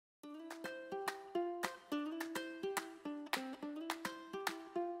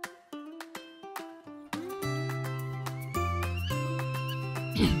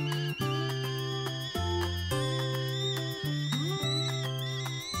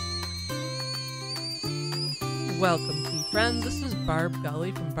Welcome, tea friends. This is Barb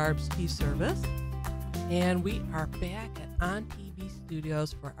Gulley from Barb's Tea Service, and we are back at On TV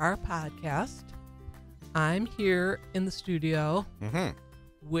Studios for our podcast. I'm here in the studio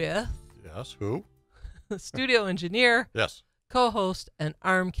with Yes, who? studio engineer, Yes. co-host, and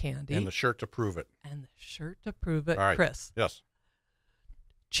arm candy. And the shirt to prove it. And the shirt to prove it, All right. Chris. Yes.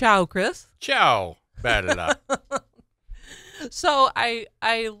 Ciao, Chris. Ciao. Bat it up. So I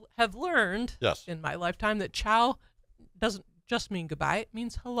have learned Yes. in my lifetime that ciao doesn't just mean goodbye. It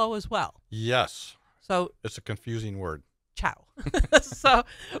means hello as well. Yes. So It's a confusing word. ciao. So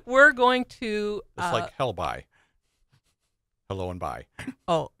we're going to... It's like hell bye. Hello and bye.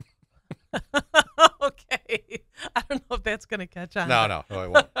 Oh. Okay. I don't know if that's going to catch on. No,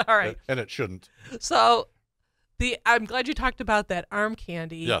 it won't. All right. And it shouldn't. So I'm glad you talked about that arm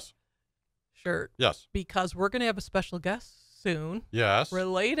candy Yes. shirt. Yes. Because we're going to have a special guest soon Yes.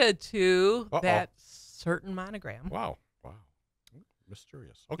 related to Uh-oh. that certain monogram. Wow.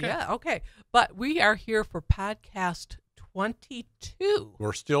 Mysterious. Okay. Yeah, okay. But we are here for podcast 22.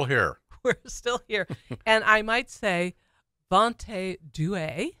 We're still here. We're still here. And I might say, Vente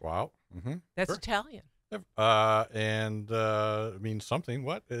Due. Wow. Mm-hmm. That's Sure. Italian. And it means something.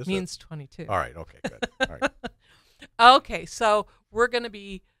 What is Means 22. it? All right. Okay. Good. All right. Okay, so we're going to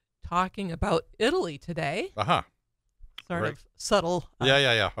be talking about Italy today. Uh-huh. Sort Right. of subtle.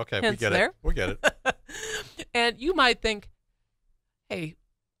 Yeah. Okay. We hints get there. it. We get it. And you might think, hey,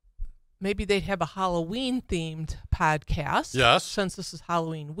 maybe they'd have a Halloween-themed podcast. Yes. Since this is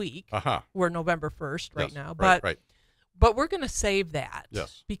Halloween week. Uh-huh. We're November 1st right Yes. now. Right. But we're going to save that.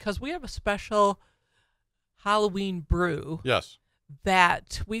 Yes. Because we have a special Halloween brew Yes.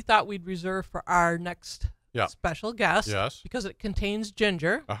 that we thought we'd reserve for our next Yeah. special guest. Yes. Because it contains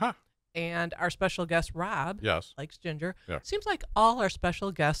ginger. Uh-huh. And our special guest, Rob, Yes. likes ginger. Yeah. Seems like all our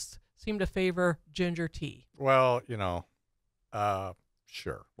special guests seem to favor ginger tea. Well,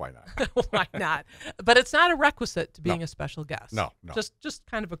 sure. Why not? Why not? But it's not a requisite to being No. a special guest. No. Just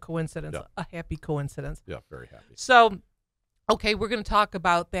kind of a coincidence, Yeah. a happy coincidence. Yeah, very happy. So, okay, we're going to talk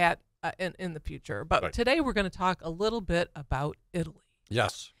about that in the future. But Right. today we're going to talk a little bit about Italy.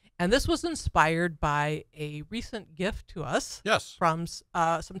 Yes. And this was inspired by a recent gift to us Yes. from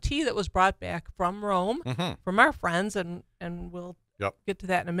some tea that was brought back from Rome Mm-hmm. from our friends, and we'll Yep. get to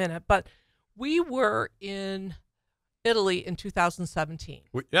that in a minute. But we were in Italy in 2017.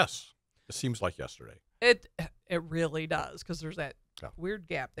 Yes. It seems like yesterday. It really does, because there's that Yeah. weird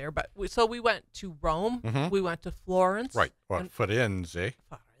gap there. But we went to Rome, Mhm. we went to Florence, Right. Well, and Firenze.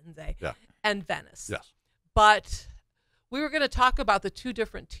 Firenze, Yeah. and Venice. Yes. But we were going to talk about the two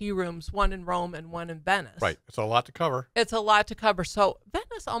different tea rooms, one in Rome and one in Venice. Right. It's a lot to cover. It's a lot to cover. So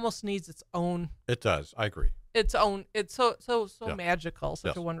Venice almost needs its own. It does. I agree. It's so Yeah. magical, such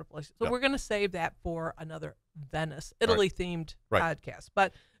Yes. a wonderful place. So Yeah. we're going to save that for another Venice, Italy-themed Right. podcast.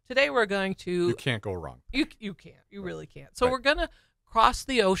 But today we're going to You can't go wrong. you can't, you really can't. So Right. we're going to cross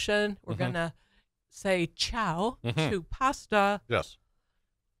the ocean. We're Mhm. going to say ciao Mhm. to pasta, Yes.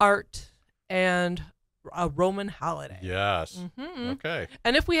 art, and a Roman holiday. Yes. Mhm. Okay.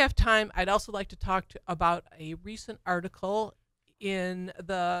 And if we have time, I'd also like to talk about a recent article in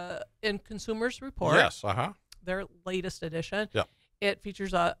Consumers Report. Yes. Uh-huh. Their latest edition. Yeah. It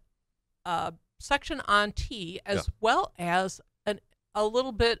features a section on tea, as Yeah. well as a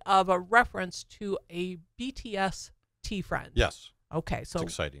little bit of a reference to a BTS tea friend. Yes. Okay, so It's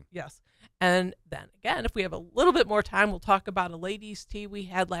exciting. yes. And then again, if we have a little bit more time, we'll talk about a ladies' tea we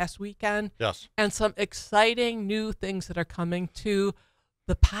had last weekend Yes. and some exciting new things that are coming to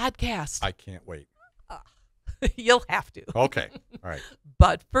the podcast. I can't wait. You'll have to. Okay. All right.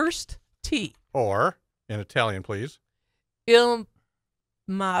 But first, tea. Or in Italian, please. Il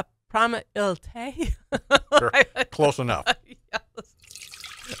ma prima il tè. Sure. Close enough. Yes.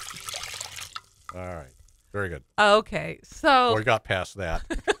 All right. Very good. Okay, so We got past that.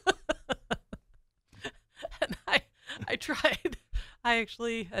 and I tried. I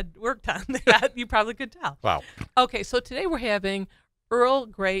actually had worked on that. You probably could tell. Wow. Okay, so today we're having Earl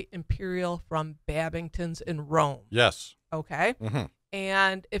Grey Imperial from Babington's in Rome. Yes. Okay, Mm-hmm.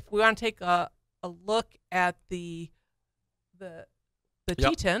 and if we want to take a look at the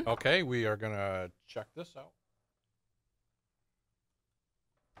tea tin. Okay. We are going to check this out.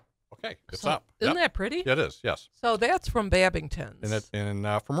 Okay. It's So, up. Isn't Yep. that pretty? It is. Yes. So that's from Babington's. And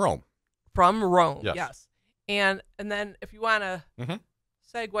from Rome. From Rome, Yes. yes. And then if you want to Mhm.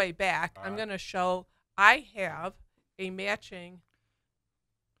 segue back, All I'm right. going to show I have a matching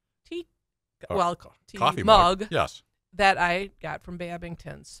tea, tea Coffee mug Yes. that I got from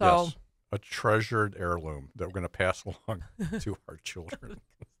Babington. So Yes. A treasured heirloom that we're going to pass along to our children.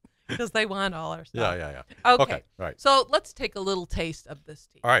 because they want all our Yeah, stuff. yeah, yeah. Okay. Okay, right. So let's take a little taste of this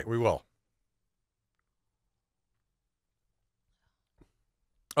tea. All right, we will.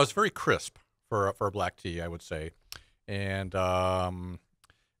 Oh, it's very crisp for a black tea, I would say, and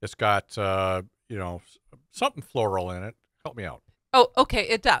it's got something floral in it. Help me out. Oh, okay.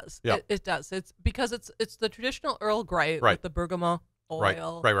 It does. Yeah. It does. It's because it's the traditional Earl Grey Right. with the bergamot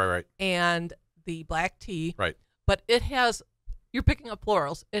oil, Right. and the black tea. Right. But it has. You're picking up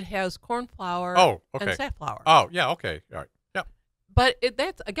florals. It has cornflower. Oh, okay. And safflower. Oh, yeah, okay. All right. Yeah. But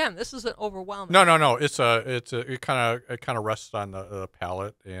that's again. This isn't overwhelming. No. It kind of rests on the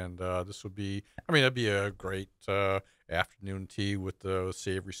palate, and this would be. I mean, that'd be a great afternoon tea with the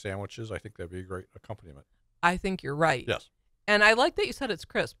savory sandwiches. I think that'd be a great accompaniment. I think you're right. Yes. And I like that you said it's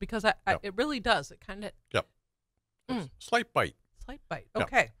crisp because it really does. It kind of. Yep. Slight bite. Slight bite. Yep.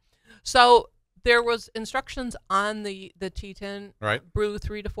 Okay. So there was instructions on the tea tin. Right. Brew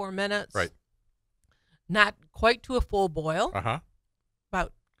 3 to 4 minutes. Right. Not quite to a full boil. Uh-huh.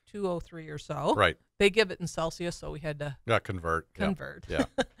 About 203 or so. Right. They give it in Celsius, so we had to Convert. Yeah.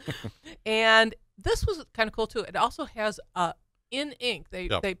 And this was kind of cool too. It also has in ink.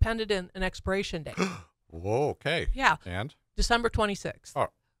 They penned it in an expiration date. Whoa. Okay. Yeah. And December 26th. oh,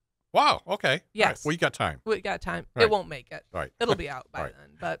 wow. Okay. Yes. All right. Well, you got time. We got time. Right. It won't make it. Right. It'll be out by Right. then.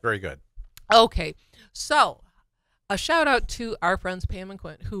 But Very good. okay. So a shout out to our friends Pam and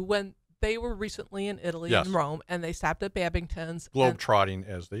Quint, who when they were recently in Italy Yes. and Rome, and they stopped at Babington's. Globe trotting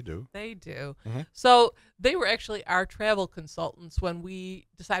as they do. They do. Mhm. So they were actually our travel consultants when we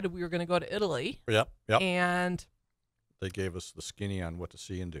decided we were going to go to Italy. Yep. And They gave us the skinny on what to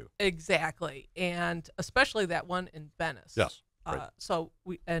see and do. exactly. And especially that one in Venice. Yes. Right. So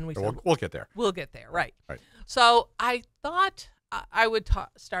we said, We'll get there. we'll get there. Right. Right. So I thought I would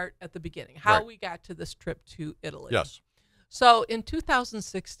start at the beginning, how Right. we got to this trip to Italy. Yes. So in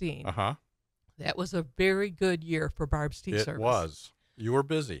 2016, Uh-huh. that was a very good year for Barb's Tea It Service. was. You were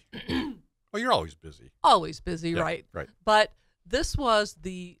busy. Well, you're always busy. Always busy, Yeah, right? Right. But this was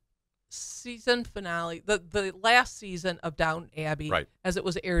the season finale, the last season of Downton Abbey, Right. as it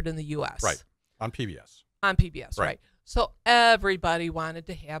was aired in the U.S. Right. On PBS. On PBS, Right. right. So everybody wanted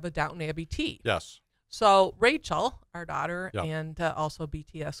to have a Downton Abbey tea. Yes. So Rachel, our daughter, Yeah. and also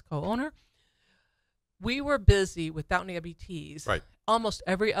BTS co-owner, we were busy with Downton Abbey teas Right. almost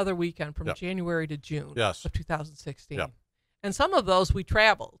every other weekend from Yep. January to June Yes. of 2016. Yep. And some of those we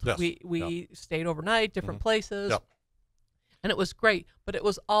traveled. Yes. We stayed overnight, different places. Yep. And it was great, but it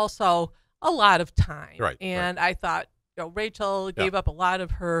was also a lot of time. Right, And I thought, Rachel gave up a lot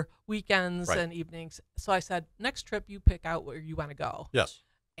of her weekends Right. and evenings. So I said, next trip you pick out where you want to go. Yes.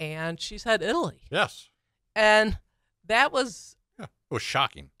 And she said Italy. Yes. And that was, Yeah. It was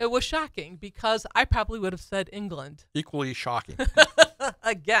shocking. it was shocking because I probably would have said England. Equally shocking.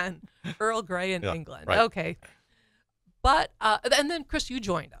 Again, Earl Grey in Yeah, England. right. Okay. But, and then Chris, you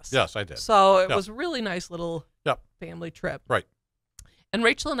joined us. Yes, I did. So it Yep. was a really nice little Yep. family trip. Right. And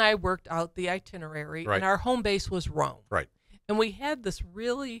Rachel and I worked out the itinerary, Right. and our home base was Rome. Right. And we had this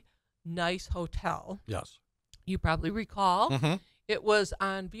really nice hotel. Yes. You probably recall. Mm-hmm. It was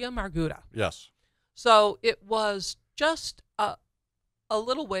on Via Margutta. Yes. So it was just a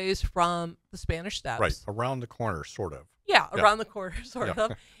little ways from the Spanish Steps. Right. Around the corner, sort of. Yeah, Yeah. around the corner, sort Yeah.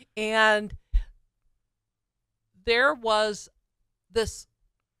 of. And there was this,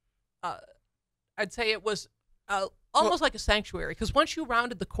 I'd say it was almost like a sanctuary, because once you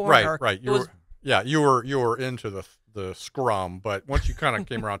rounded the corner, Right. You were into the scrum, but once you kind of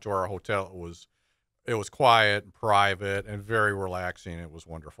came around to our hotel, it was quiet and private and very relaxing. It was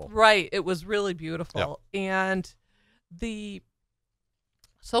wonderful. right, it was really beautiful. And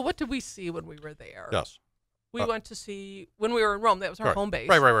so what did we see when we were there? Yes. We went to see, when we were in Rome, that was our Right. home base.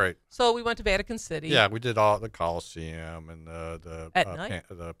 Right. So we went to Vatican City. Yeah, we did all the Colosseum and the At night?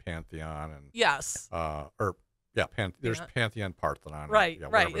 the Pantheon and Yes. there's Yeah. Pantheon Parthenon. Right, yeah,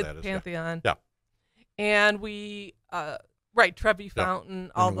 right. whatever It's that is. Pantheon. Yeah. And we, Trevi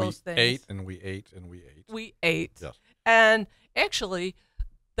Fountain, all And those we things. ate and we ate and we ate. We ate. Yes. And actually,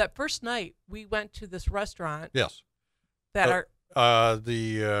 that first night, we went to this restaurant Yes. that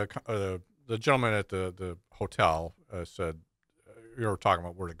The gentleman at the hotel said, we were talking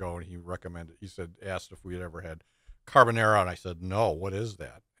about where to go, and he recommended. Asked if we had ever had carbonara, and I said no. What is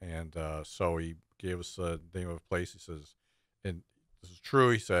that? And so he gave us the name of a place. He says, and this is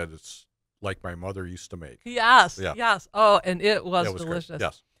true. He said it's like my mother used to make. Yes. Yeah. Yes. Oh, and it was, That was great. delicious.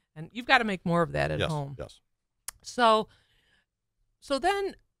 Yes. And you've got to make more of that at Yes. home. Yes. So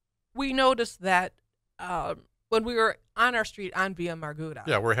then we noticed that when we were on our street on Via Margutta,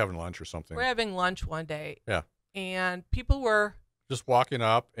 Yeah, we're having lunch or something. we're having lunch one day. Yeah. And people were just walking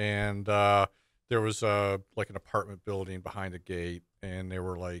up, and there was like an apartment building behind the gate, and they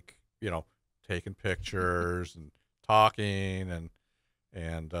were like, taking pictures and talking,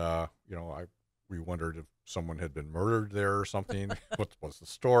 and we wondered if someone had been murdered there or something. What was the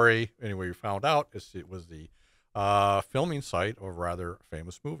story? Anyway, we found out it was the filming site of a rather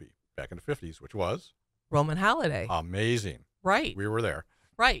famous movie back in the 50s, which was Roman Holiday. Amazing. Right. We were there.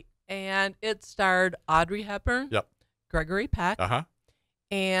 Right. And it starred Audrey Hepburn. Yep. Gregory Peck. Uh-huh.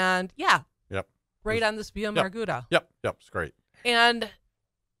 And Yep. right on this Via Margutta. Yep. It's great. And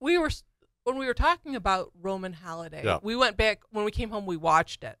when we were talking about Roman Holiday, we went back, when we came home, we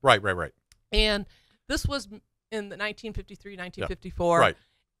watched it. Right. And this was in the 1953, 1954. Right.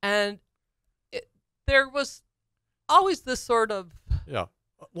 And there was always this sort of... Yeah.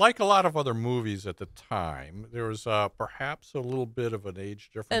 Like a lot of other movies at the time, there was perhaps a little bit of an age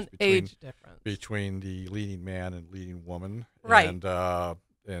difference between the leading man and leading woman. Right. And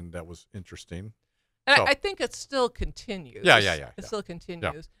that was interesting. And so, I think it still continues. Yeah. It still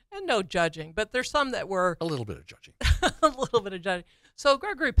continues. Yeah. And no judging, but there's some that were... A little bit of judging. A little bit of judging. So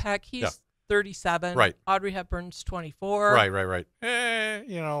Gregory Peck, he's 37. Right. Audrey Hepburn's 24. Right.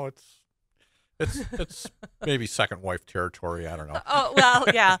 It's maybe second wife territory. I don't know. Oh, well,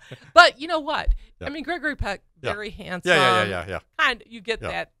 yeah. But you know what? Yeah. I mean, Gregory Peck, very handsome. Yeah. Kind of, you get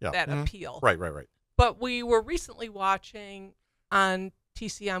that appeal. Right. But we were recently watching on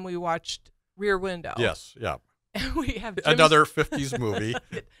TCM, we watched Rear Window. Yes, yeah. And we have another 50s movie.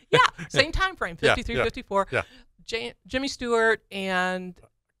 Same time frame, 53, 54. Yeah. Jimmy Stewart and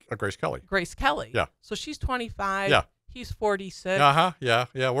Grace Kelly. Yeah. So she's 25. Yeah. He's 46.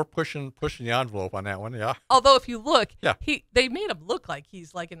 Yeah. We're pushing the envelope on that one. Yeah. Although if you look, they made him look like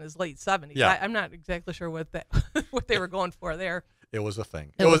he's like in his late 70s. Yeah. I'm not exactly sure what they were going for there. It was a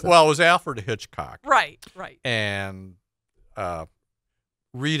thing. It was Alfred Hitchcock. Right. And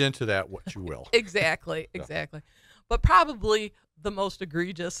read into that what you will. Exactly. But probably the most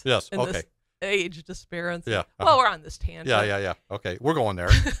egregious this age disparity. Yeah. Well, we're on this tangent. Yeah. Okay, we're going there.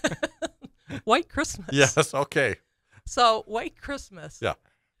 White Christmas. Yes, okay. So, White Christmas. Yeah.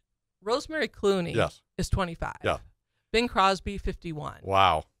 Rosemary Clooney is 25. Yeah. Bing Crosby, 51.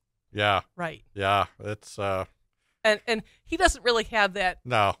 Wow. Yeah. Right. Yeah, it's And he doesn't really have that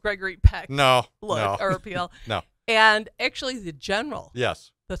Gregory Peck look or appeal. No. And actually the general.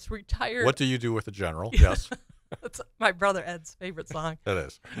 Yes. That's retired. What do you do with the general? Yes. That's my brother Ed's favorite song. It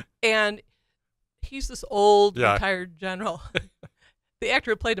is. And he's this old retired general. The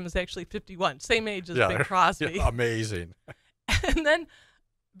actor who played him is actually 51, same age as Bing Crosby. Yeah, amazing. And then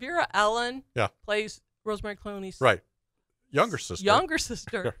Vera Ellen plays Rosemary Clooney's younger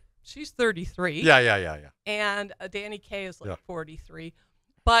sister. She's 33. Yeah. And Danny Kaye is 43.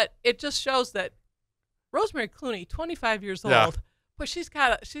 But it just shows that Rosemary Clooney, 25 years old, but she's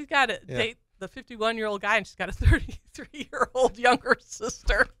got to date the 51-year-old guy, and she's got a 33-year-old younger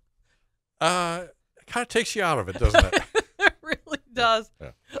sister. It kind of takes you out of it, doesn't it? It really does.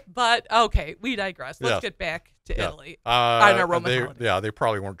 Yeah. But, okay, we digress. Let's get back to Italy. On our Roman holiday. Yeah, they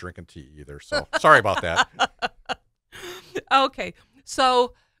probably weren't drinking tea either, so sorry about that. Okay,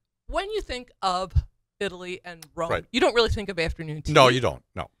 so when you think of Italy and Rome, you don't really think of afternoon tea. No, you don't,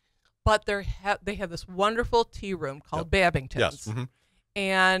 no. But they have this wonderful tea room called Babington's. Yes. Mm-hmm.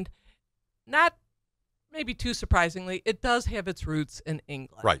 And not maybe too surprisingly, it does have its roots in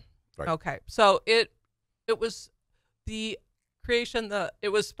England. Right. Okay, so it was the creation, it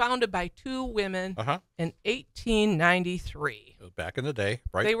was founded by two women in 1893. It was back in the day,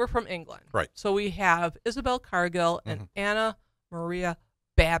 right? They were from England. Right. So we have Isabel Cargill and Anna Maria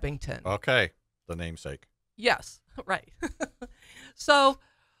Babington. Okay, the namesake. Yes, right. So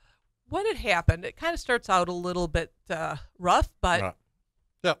what had happened, it kind of starts out a little bit rough, but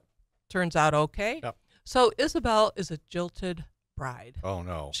turns out okay. Yep. So Isabel is a jilted bride. Oh,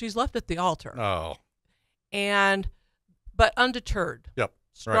 no. She's left at the altar. Oh. But undeterred. Yep.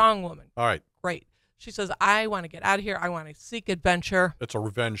 Strong woman. All right. Great. She says, I want to get out of here. I want to seek adventure. It's a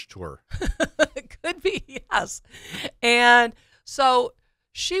revenge tour. It could be, yes. And so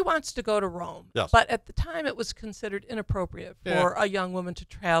she wants to go to Rome. Yes. But at the time, it was considered inappropriate for a young woman to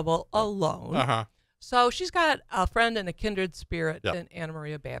travel alone. Uh-huh. So she's got a friend and a kindred spirit in Anna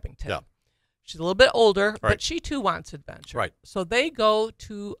Maria Babington. Yeah. She's a little bit older, but she too wants adventure. Right. So they go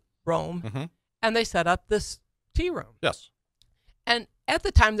to Rome and they set up this tea room. Yes. And at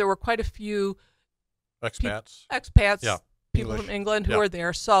the time, there were quite a few expats, people from England who were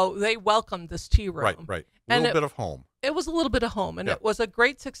there. So they welcomed this tea room. Right. A little bit of home. It was a little bit of home, and it was a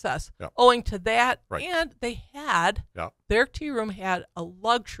great success owing to that. Right. And they had, their tea room had a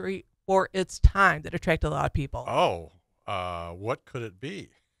luxury for its time that attracted a lot of people. Oh, what could it be?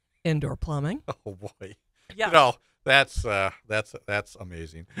 Indoor plumbing. Oh boy. Yeah. You know, that's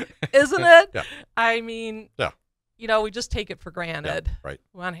amazing. Isn't it? Yeah. I mean, Yeah. you know, we just take it for granted. Yeah, right.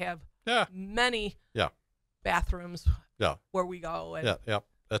 We want to have Yeah. many Yeah. bathrooms Yeah. where we go. And Yeah. Yeah.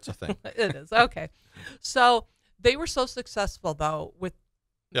 That's a thing. it is. Okay. So they were so successful, though, with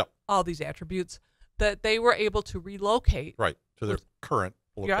Yep. all these attributes that they were able to relocate Right. To their current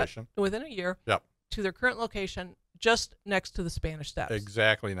location. within a year Yep. to their current location just next to the Spanish Steps.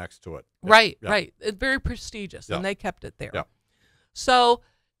 Exactly next to it. Yep. Right, Yep. right. It's very prestigious, Yep. and they kept it there. Yep. So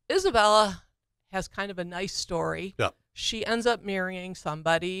Isabella has kind of a nice story. Yep. She ends up marrying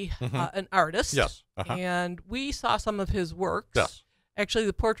somebody, Mhm. an artist. Yes. Uh-huh. And we saw some of his works. Yes. Actually,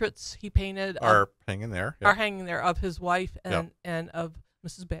 the portraits he painted Are hanging there. are hanging there of his wife and of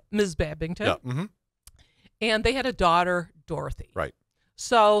Ms. Babington. Yeah. Mm-hmm. And they had a daughter, Dorothy. Right.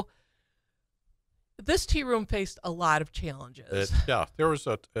 So this tea room faced a lot of challenges. It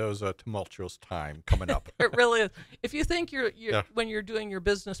was a tumultuous time coming up. It really is. If you think you're Yeah. when you're doing your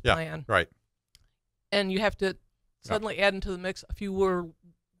business Yeah. plan, Right. and you have to suddenly add into the mix a few World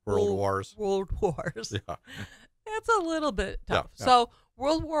Wars. World Wars. Yeah. It's a little bit tough. Yeah. So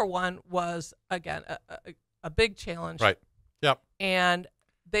World War I was again a big challenge. Right. Yep. And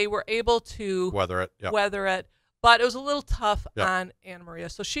they were able to Weather it. Yep. weather it, but it was a little tough Yep. on Anna Maria.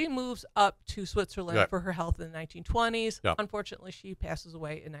 So she moves up to Switzerland Right. for her health in the 1920s. Yep. Unfortunately, she passes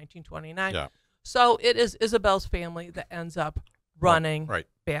away in 1929. Yeah. So it is Isabel's family that ends up running Right.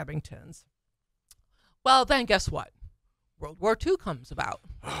 Babington's. Well, then guess what? World War II comes about.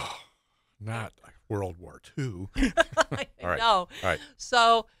 Not World War II. I All right. know. All right.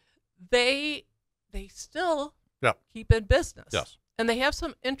 So they still Yep. keep in business. Yes. And they have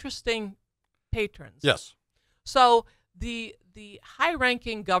some interesting patrons. Yes. So the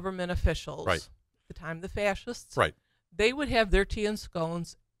high-ranking government officials, Right. at the time the fascists, Right. they would have their tea and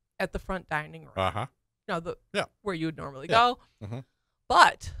scones at the front dining room. Uh-huh. You know, Yeah. where you would normally Yeah. go. Mhm.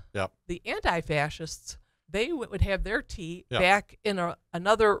 But Yep. the anti-fascists, they would have their tea Yeah. back in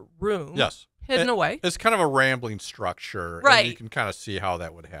another room, Yes. hidden away. It's kind of a rambling structure. And Right. you can kind of see how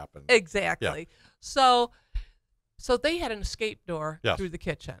that would happen. Exactly. So they had an escape door Yes. through the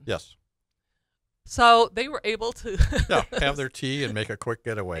kitchen. Yes. So they were able to Have their tea and make a quick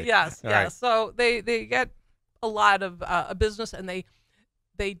getaway. Yes, All yes. right. So they get a lot of business, and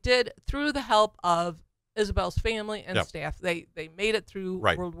they did, through the help of Isabel's family and Yep. staff, they made it through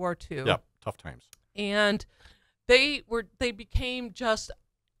Right. World War II. Yep. Tough times. And they became just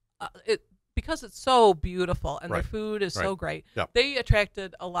because it's so beautiful and Right. their food is so Right. great. Yep. They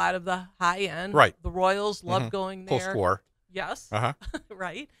attracted a lot of the high end. Right. The royals loved Mhm. going there. Post-war. Yes. Uh-huh.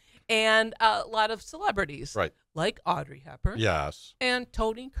 Right. And a lot of celebrities. Right. Like Audrey Hepburn. Yes. And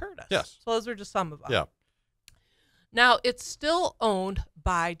Tony Curtis. Yes. So those are just some of them. Yeah. Now, it's still owned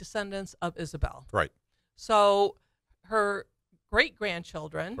by descendants of Isabel. Right. So her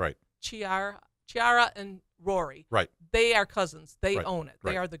great-grandchildren, Right. Chiara and Rory, Right. they are cousins. They Right. own it.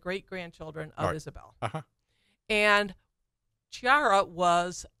 They Right. are the great-grandchildren of Right. Isabel. Uh-huh. And Chiara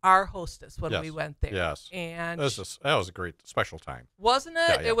was our hostess when Yes. we went there. Yes. And That was a great special time. wasn't it?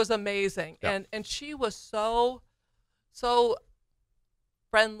 Yeah, yeah. It was amazing. Yeah. And she was so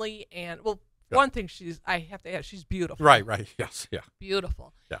friendly, and Yeah. one thing I have to add, she's beautiful. Right. Right. Yes. Yeah.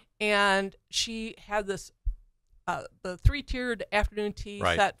 Beautiful. Yeah. And she had this the 3-tiered afternoon tea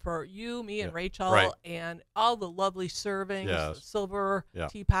Right. set for you, me, and Yeah. Rachel, Right. and all the lovely servings, Yes. the silver Yeah.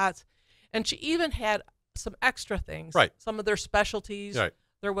 teapots. And she even had some extra things. Right. Some of their specialties. Right.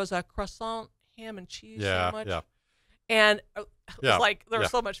 There was a croissant ham and cheese Yeah. sandwich. Yeah. And it was Yeah. like, there was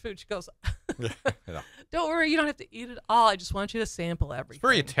Yeah. so much food. She goes, Yeah. Yeah. don't worry, you don't have to eat it all. I just want you to sample everything. It's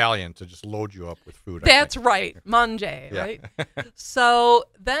very Italian to just load you up with food. I That's think. right. Mange, Yeah. right? So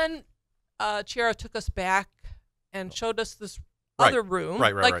then Chiara took us back and showed us this Right. other room.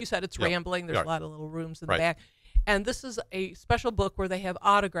 Right, right, like right. you said, it's Yep. rambling. There's Yeah. a lot of little rooms in Right. the back. And this is a special book where they have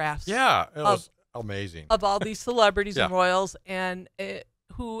autographs Yeah. It was amazing. of all these celebrities and Yeah. royals and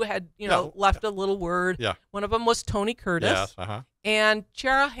who had, Yeah. left a little word. Yeah. One of them was Tony Curtis. Yes. Uh-huh. And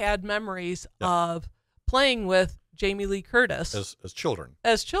Chiara had memories Yeah. of playing with Jamie Lee Curtis As children.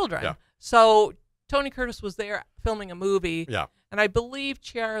 as children. Yeah. So Tony Curtis was there filming a movie. Yeah. And I believe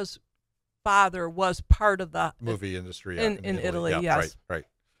Chiara's father was part of the Movie industry in Italy, Yeah, yes. Right. Right.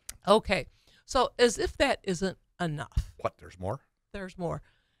 Okay. So as if that isn't enough, What? There's more. there's more.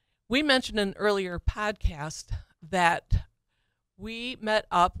 We mentioned in an earlier podcast that we met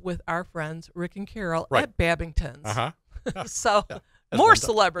up with our friends Rick and Carol Right. at Babington's. Uh huh. So Yeah. As more one does.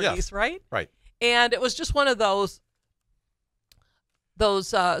 celebrities, Yes. right? Right. And it was just one of those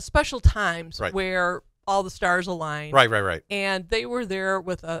special times Right. where all the stars aligned. Right. And they were there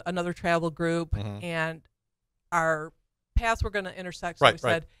with another travel group, and our paths were going to intersect. So we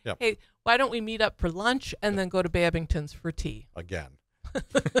said, hey, why don't we meet up for lunch and then go to Babington's for tea? Again.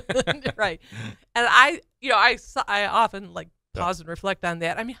 Right. And I often like pause and reflect on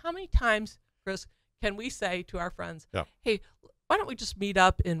that. I mean, how many times, Chris, can we say to our friends, hey, why don't we just meet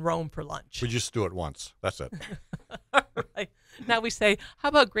up in Rome for lunch? We just do it once. That's it. Right. Now we say, how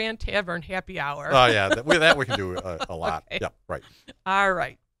about Grand Tavern happy hour? Oh, yeah. That we can do a lot. Okay. Yeah, right. All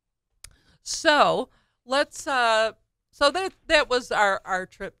right. So let's, so that was our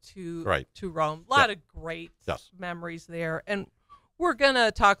trip to Rome. A lot of great memories there. And we're going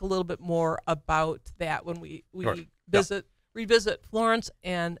to talk a little bit more about that when we revisit Florence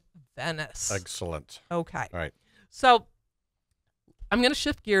and Venice. Excellent. Okay. All right. So I'm going to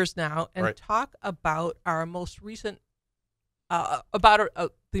shift gears now and talk about our most recent, the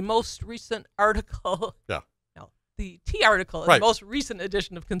most recent article. Yeah. No, the tea article in the most recent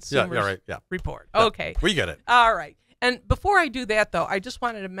edition of Consumers Report. Yeah. Okay. We get it. All right. And before I do that, though, I just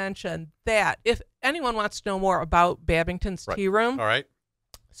wanted to mention that if anyone wants to know more about Babington's Tea Room. All right.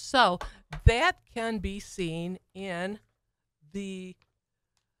 So that can be seen in the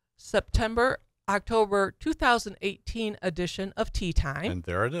October 2018 edition of Tea Time. And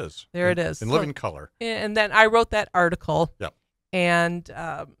there it is. There it is. In living color. And then I wrote that article. Yep. And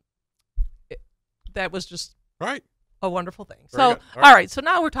that was just a wonderful thing. Very so, good. all right. So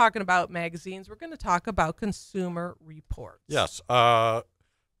now we're talking about magazines. We're going to talk about Consumer Reports. Yes.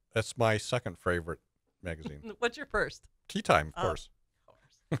 That's my second favorite magazine. What's your first? Tea Time, of course.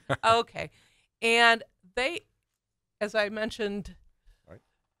 Okay. And they, as I mentioned,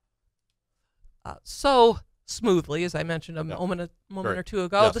 so smoothly, as I mentioned a moment or two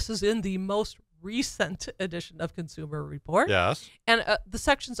ago, this is in the most recent edition of Consumer Report. Yes. And the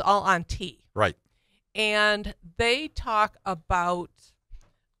section's all on tea. Right. And they talk about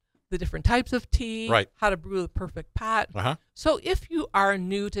the different types of tea, how to brew the perfect pot. So if you are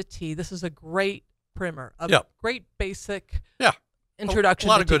new to tea, this is a great primer, a great basic introduction.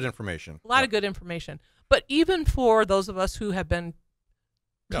 A lot of good information. A lot of good information. But even for those of us who have been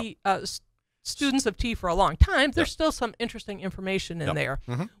students of tea for a long time, there's still some interesting information in there.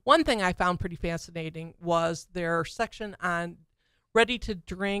 One thing I found pretty fascinating was their section on ready to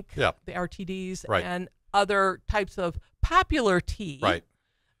drink, the RTDs, and other types of popular tea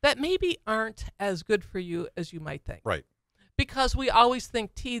that maybe aren't as good for you as you might think. Right. Because we always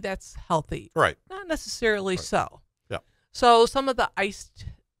think tea that's healthy. Right. Not necessarily so. Yeah. So some of the iced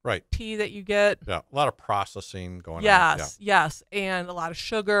tea that you get. Yeah. A lot of processing going on. Yes. And a lot of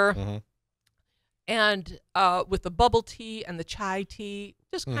sugar. And with the bubble tea and the chai tea,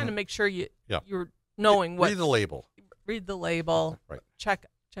 just kind of make sure you're knowing what. Read the label. Read the label. Check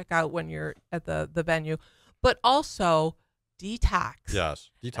out when you're at the venue. But also detox. Yes,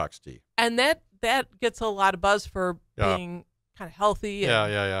 detox tea. And that gets a lot of buzz for being kind of healthy. And,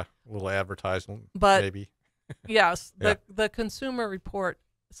 A little advertisement, but maybe. Yes, the Consumer Report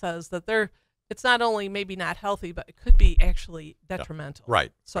says that it's not only maybe not healthy, but it could be actually detrimental.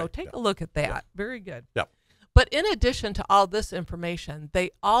 Right. So take a look at that. Very good. Yeah. But in addition to all this information,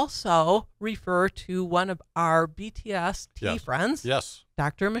 they also refer to one of our BTS tea friends,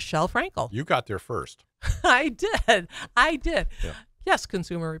 Dr. Michelle Frankel. You got there first. I did. Yeah. Yes,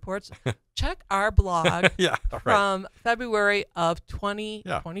 Consumer Reports. Check our blog from February of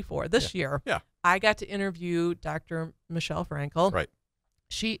 2024, this year. Yeah. I got to interview Dr. Michelle Frankel. Right.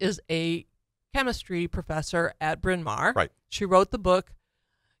 She is a chemistry professor at Bryn Mawr. Right. She wrote the book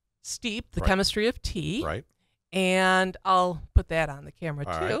Steep, The Chemistry of Tea. Right. And I'll put that on the camera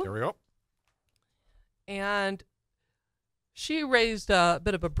too. All right, here we go. And she raised a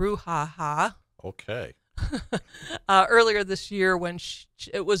bit of a brouhaha. Okay. Earlier this year when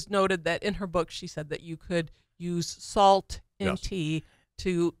it was noted that in her book she said that you could use salt in tea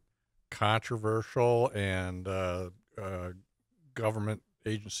to... Controversial, and government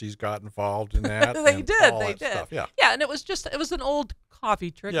agencies got involved in that. They did. Stuff. Yeah, and it was an old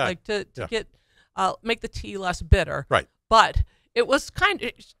coffee trick, like to get make the tea less bitter. Right. But it was kind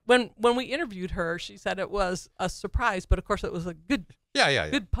of when we interviewed her, she said it was a surprise, but of course it was a good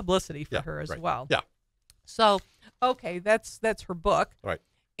good publicity for her as well. Yeah. So that's her book. Right.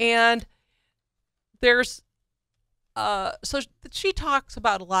 And there's so she talks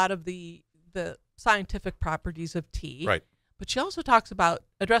about a lot of the scientific properties of tea. Right. But she also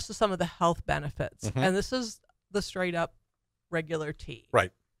addresses some of the health benefits. And this is the straight up regular tea.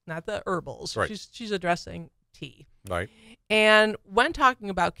 Right. Not the herbals. Right. She's addressing tea. Right. And when talking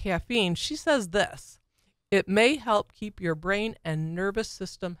about caffeine, she says this: it may help keep your brain and nervous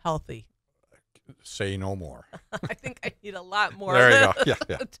system healthy. Say no more. I think I need a lot more There you go.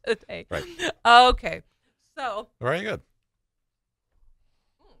 Yeah. today. Right. Okay. So Very good.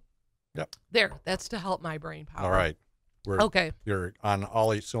 Yep. there, that's to help my brain power. All right. Okay. You're on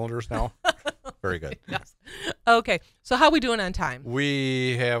all 8 cylinders now. Very good. Yes. Okay. So how are we doing on time?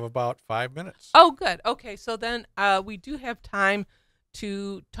 We have about 5 minutes. Oh, good. Okay. So then we do have time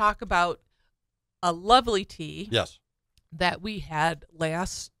to talk about a lovely tea Yes. that we had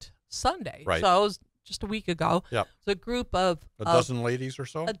last Sunday. Right. So it was just a week ago. Yep. It's a group of A dozen ladies or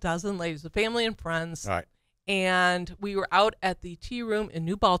so. a dozen ladies, a family and friends. All right. And we were out at the tea room in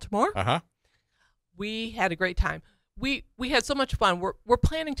New Baltimore. Uh huh. We had a great time. We had so much fun. We're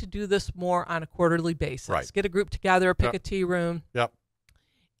planning to do this more on a quarterly basis. Right. Get a group together, pick Yep. a tea room. Yep.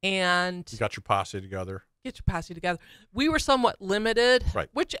 And You got your posse together. get your posse together. We were somewhat limited, Right.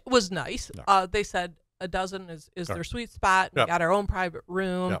 which was nice. No. They said a dozen is Right. their sweet spot. We Yep. got our own private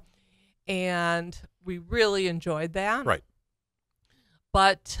room, Yep. and we really enjoyed that. Right.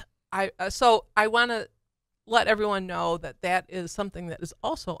 But I want to let everyone know that is something that is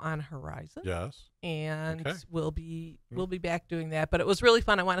also on horizon. Yes. And Okay. we'll be back doing that. But it was really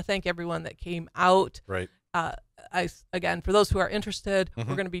fun. I want to thank everyone that came out. Right. Again, for those who are interested, Mhm.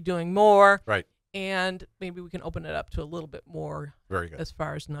 we're going to be doing more. Right. And maybe we can open it up to a little bit more Very good. as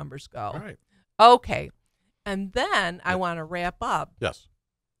far as numbers go. All right. Okay. And then I Yeah. want to wrap up Yes.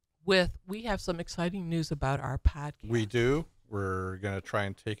 with we have some exciting news about our podcast. We do. We're going to try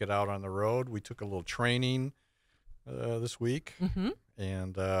and take it out on the road. We took a little training this week, Mm-hmm.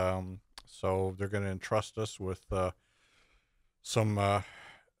 and so they're going to entrust us with some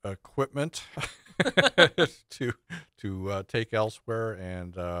equipment to take elsewhere,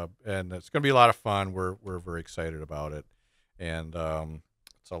 and it's going to be a lot of fun. We're very excited about it, and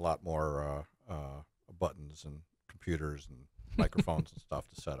it's a lot more buttons and computers and microphones and stuff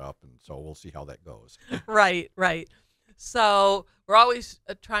to set up, and so we'll see how that goes. Right. So we're always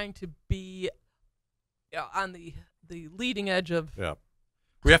trying to be on the leading edge of Yeah,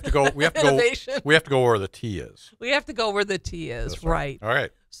 we have to go. We have to go. innovation. We have to go where the tea is. We have to go where the tea is. That's Right. All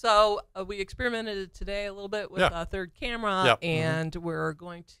right. So we experimented today a little bit with Yeah. a third camera, Yep. and we're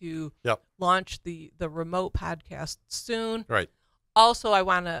going to Yep. launch the remote podcast soon. Right. Also, I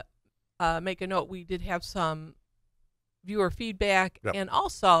want to make a note. We did have some viewer feedback, Yep. and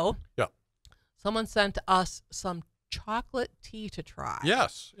also Yep. someone sent us some chocolate tea to try.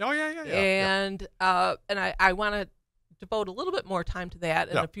 Yes. Oh yeah. And I want to devote a little bit more time to that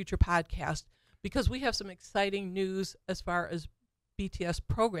in Yeah. a future podcast, because we have some exciting news as far as BTS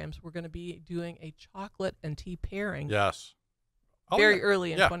programs. We're going to be doing a chocolate and tea pairing Yes. Oh, very yeah.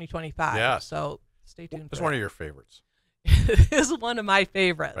 early in Yeah. 2025. Yes. So stay tuned. It's for one that. of your favorites. It is one of my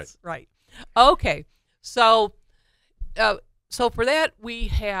favorites. Right. Okay. So for that we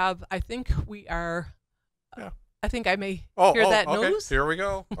have. I think we are. Yeah. I think I may Oh, hear that okay. news. Here we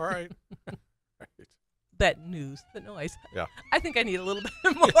go. All right. Right. That news, the noise. Yeah. I think I need a little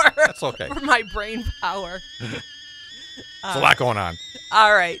bit more. That's okay. For my brain power. There's a lot going on.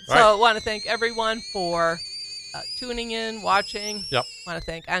 All right. All So I want to thank everyone for tuning in, watching. Yep. I want to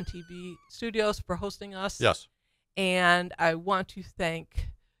thank On TV Studios for hosting us. Yes. And I want to thank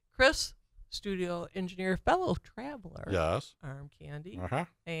Chris, studio engineer, fellow traveler, Yes. Arm Candy, Uh-huh.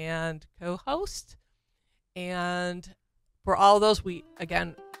 and co-host. And for all those, we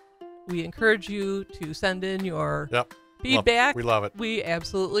encourage you to send in your Yep. feedback. We love it. We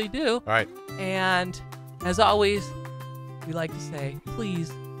absolutely do. All right. And as always, we like to say,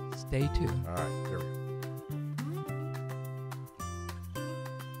 please stay tuned. All right. There we go.